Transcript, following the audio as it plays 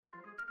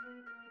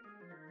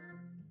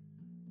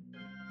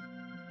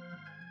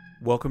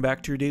Welcome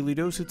back to your Daily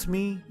Dose. It's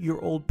me,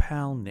 your old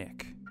pal,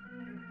 Nick.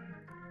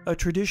 A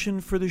tradition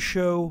for the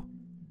show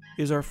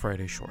is our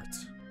Friday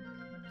Shorts.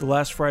 The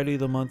last Friday of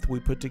the month,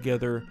 we put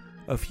together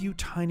a few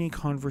tiny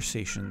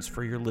conversations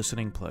for your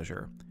listening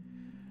pleasure.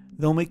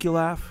 They'll make you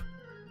laugh,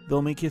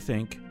 they'll make you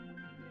think,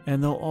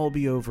 and they'll all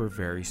be over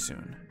very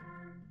soon.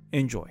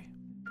 Enjoy.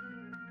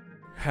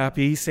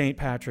 Happy St.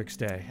 Patrick's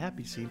Day.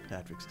 Happy St.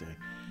 Patrick's Day.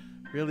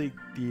 Really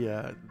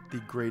the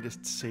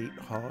greatest saint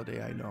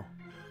holiday I know.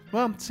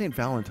 Well, St.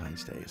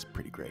 Valentine's Day is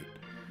pretty great.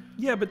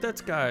 Yeah, but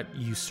that's got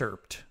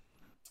usurped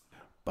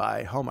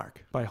By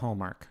Hallmark. by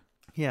Hallmark.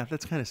 Yeah,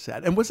 that's kind of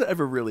sad. And was it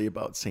ever really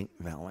about St.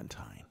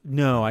 Valentine?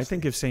 No, I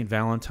think if St.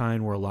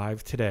 Valentine were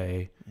alive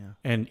today,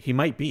 and he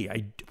might be,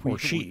 or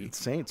she. It's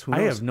saints. Who I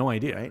knows? have no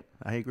idea. Right?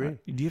 I agree.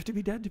 Do you have to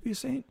be dead to be a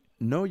saint?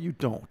 No, you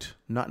don't.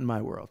 Not in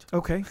my world.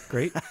 Okay,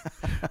 great.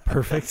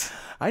 Perfect.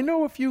 I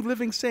know a few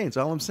living saints,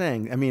 all I'm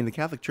saying. I mean, the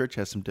Catholic Church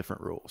has some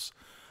different rules.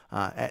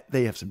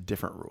 They have some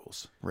different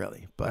rules,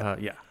 really.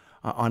 But Yeah.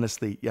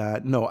 honestly,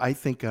 no, I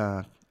think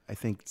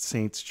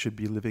saints should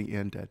be living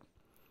and dead.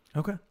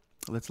 Okay.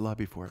 Let's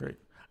lobby for it. Great.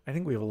 I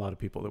think we have a lot of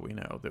people that we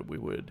know that we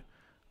would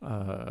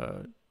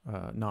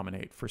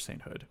nominate for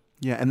sainthood.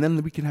 Yeah, and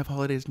then we can have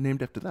holidays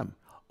named after them.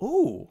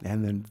 Oh,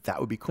 And then that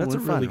would be cool that's a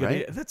and really fun, good right?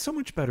 idea. That's so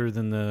much better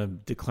than the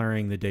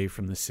declaring the day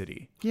from the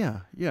city. Yeah.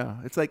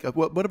 It's like,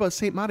 what about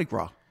Saint Mardi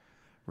Gras,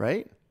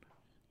 right?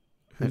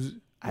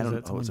 I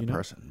don't know. It's a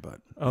person, but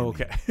Oh,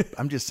 okay.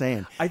 I'm just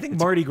saying. I think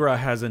Mardi Gras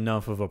has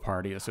enough of a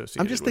party associated.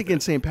 I'm just with thinking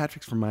it. St.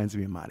 Patrick's reminds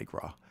me of Mardi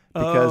Gras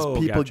because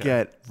people gotcha.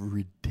 get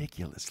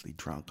ridiculously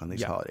drunk on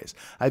these holidays.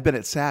 I've been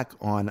at SAC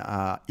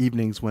on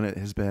evenings when it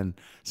has been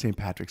St.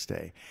 Patrick's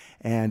Day,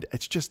 and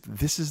it's just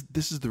this is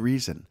the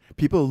reason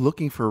people are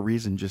looking for a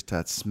reason just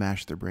to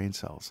smash their brain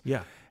cells.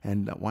 Yeah.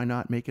 And why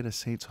not make it a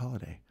saint's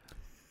holiday?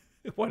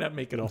 Why not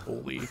make it a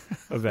holy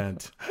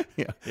event?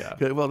 Yeah.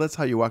 Well, that's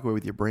how you walk away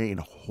with your brain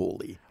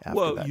holy. After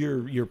Well, that.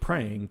 you're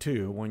praying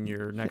too when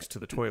you're next to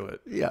the toilet,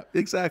 Yeah,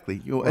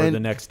 exactly. or the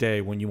next day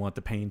when you want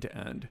the pain to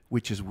end.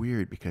 Which is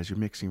weird because you're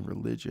mixing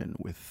religion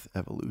with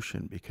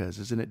evolution. Because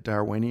isn't it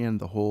Darwinian?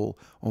 The whole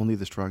only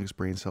the strongest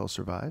brain cells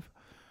survive.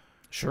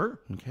 Sure.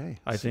 Okay.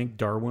 I think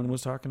Darwin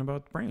was talking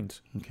about brains.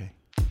 Okay.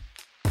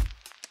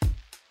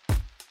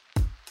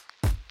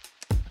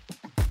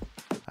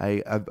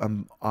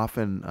 I'm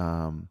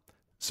often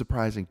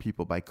surprising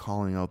people by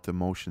calling out the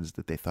emotions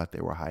that they thought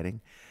they were hiding,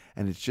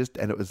 and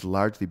it was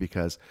largely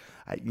because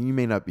you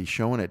may not be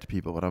showing it to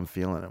people, but I'm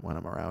feeling it when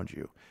I'm around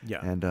you. Yeah.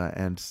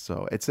 And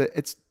so it's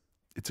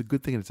a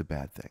good thing and it's a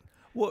bad thing.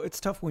 Well, it's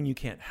tough when you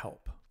can't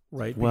help,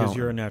 right? Well, Because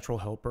you're a natural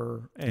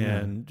helper,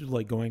 and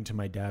like going to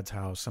my dad's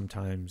house,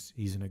 sometimes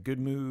he's in a good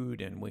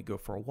mood and we go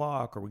for a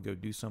walk or we go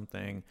do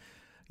something.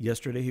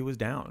 Yesterday he was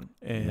down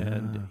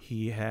and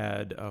he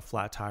had a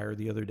flat tire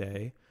the other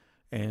day,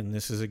 and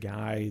this is a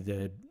guy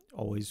that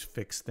always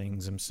fixed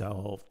things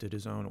himself, did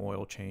his own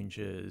oil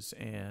changes,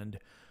 and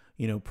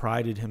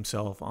prided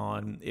himself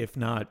on, if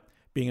not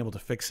being able to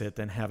fix it,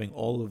 then having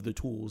all of the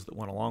tools that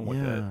went along with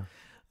it.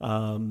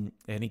 And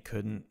he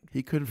couldn't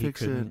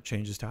fix it.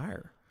 change his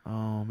tire.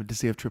 Oh, but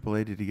does he have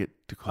AAA? Did he get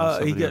to call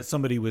somebody?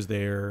 Somebody was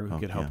there who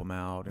could help him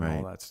out and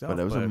all that stuff. But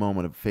it was a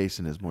moment of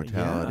facing his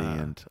mortality,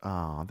 and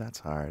that's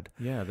hard.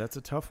 Yeah, that's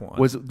a tough one.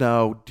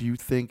 Do you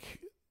think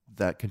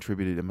that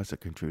contributed? It must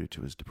have contributed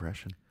to his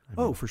depression. I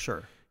mean, for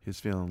sure. he was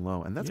feeling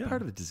low, and that's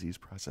part of the disease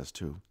process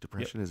too.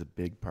 Depression is a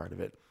big part of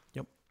it.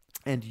 Yep.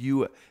 And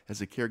you,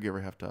 as a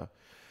caregiver, have to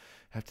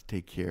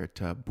take care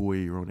to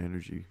buoy your own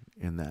energy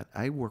in that.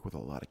 I work with a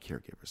lot of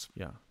caregivers.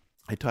 Yeah.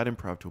 I taught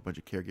improv to a bunch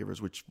of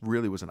caregivers, which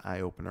really was an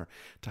eye-opener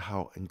to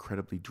how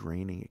incredibly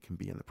draining it can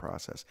be in the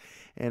process.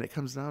 And it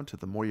comes down to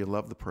the more you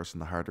love the person,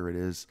 the harder it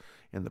is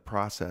in the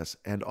process.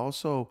 And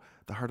also,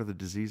 the harder the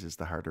disease is,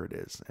 the harder it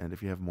is. And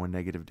if you have more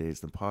negative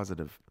days than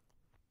positive,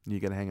 you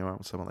got to hang around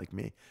with someone like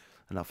me,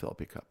 and I'll fill up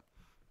your cup,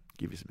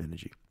 give you some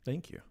energy.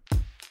 Thank you.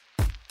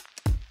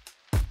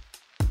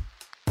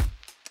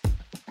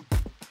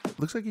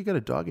 Looks like you got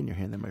a dog in your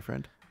hand there, my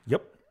friend.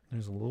 Yep.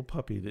 There's a little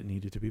puppy that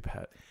needed to be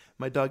pet.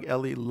 My dog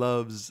Ellie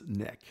loves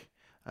Nick.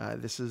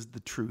 This is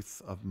the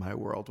truth of my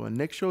world. When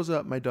Nick shows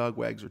up, my dog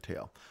wags her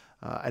tail.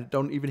 I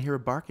don't even hear a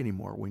bark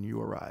anymore when you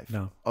arrive.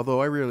 No.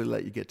 Although I rarely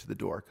let you get to the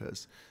door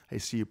because I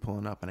see you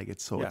pulling up and I get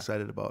so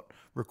excited about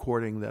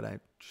recording that I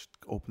just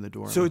open the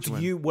door. So it's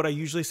you. What I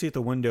usually see at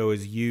the window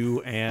is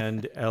you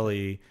and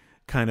Ellie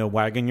kind of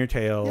wagging your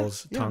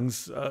tails,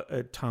 tongues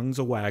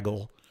a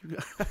waggle.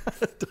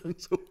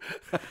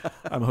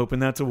 I'm hoping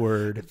that's a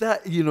word.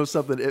 That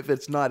something. If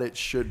it's not, it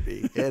should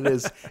be. It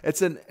is.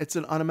 It's an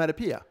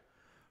onomatopoeia.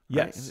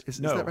 Yes. Right? Is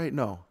that right?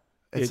 No.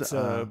 It's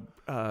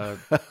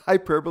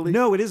hyperbole.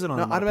 No, it is an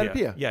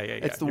onomatopoeia. Yeah.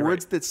 It's the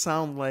words that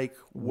sound like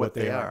what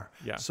they are.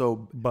 Yeah.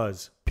 So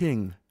buzz,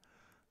 ping.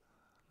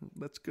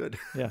 That's good.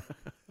 Yeah.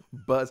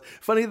 Buzz.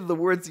 Funny that the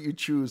words that you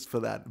choose for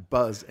that,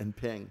 buzz and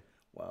ping.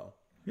 Wow.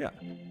 Yeah.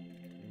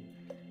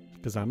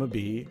 Because I'm a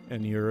bee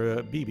and you're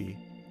a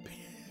BB.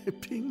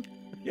 Ping.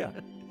 Yeah.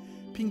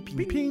 Ping,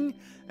 ping, ping.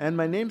 And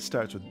my name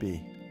starts with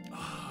B.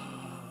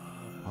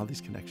 All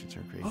these connections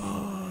are crazy.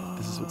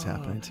 This is what's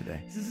happening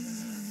today.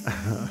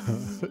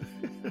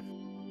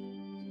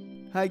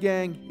 Hi,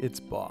 gang. It's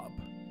Bob.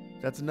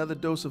 That's another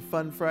dose of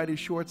Fun Friday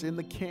Shorts in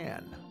the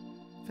can.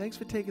 Thanks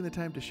for taking the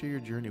time to share your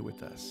journey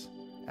with us.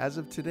 As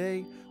of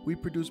today, we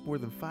produced more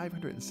than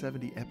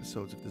 570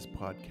 episodes of this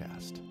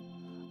podcast.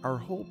 Our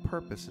whole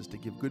purpose is to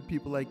give good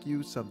people like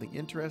you something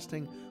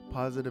interesting,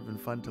 positive, and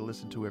fun to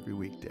listen to every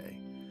weekday.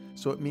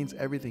 So it means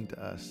everything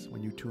to us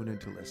when you tune in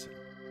to listen.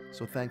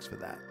 So thanks for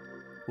that.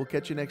 We'll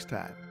catch you next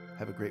time.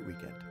 Have a great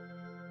weekend.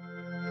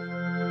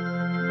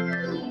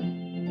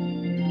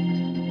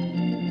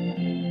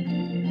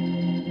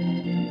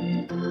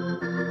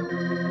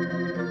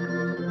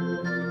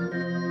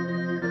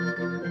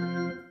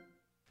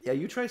 Yeah,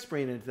 you try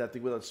spraying into that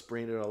thing without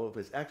spraying it all over the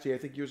place. Actually, I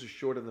think yours is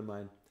shorter than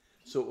mine,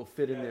 so it will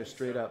fit in there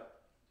straight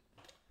up.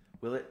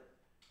 Will it?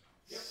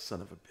 Yep.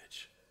 Son of a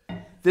bitch.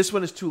 This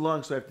one is too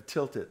long, so I have to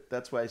tilt it.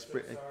 That's why I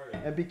spray.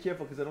 And be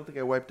careful, because I don't think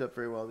I wiped up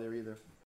very well there either.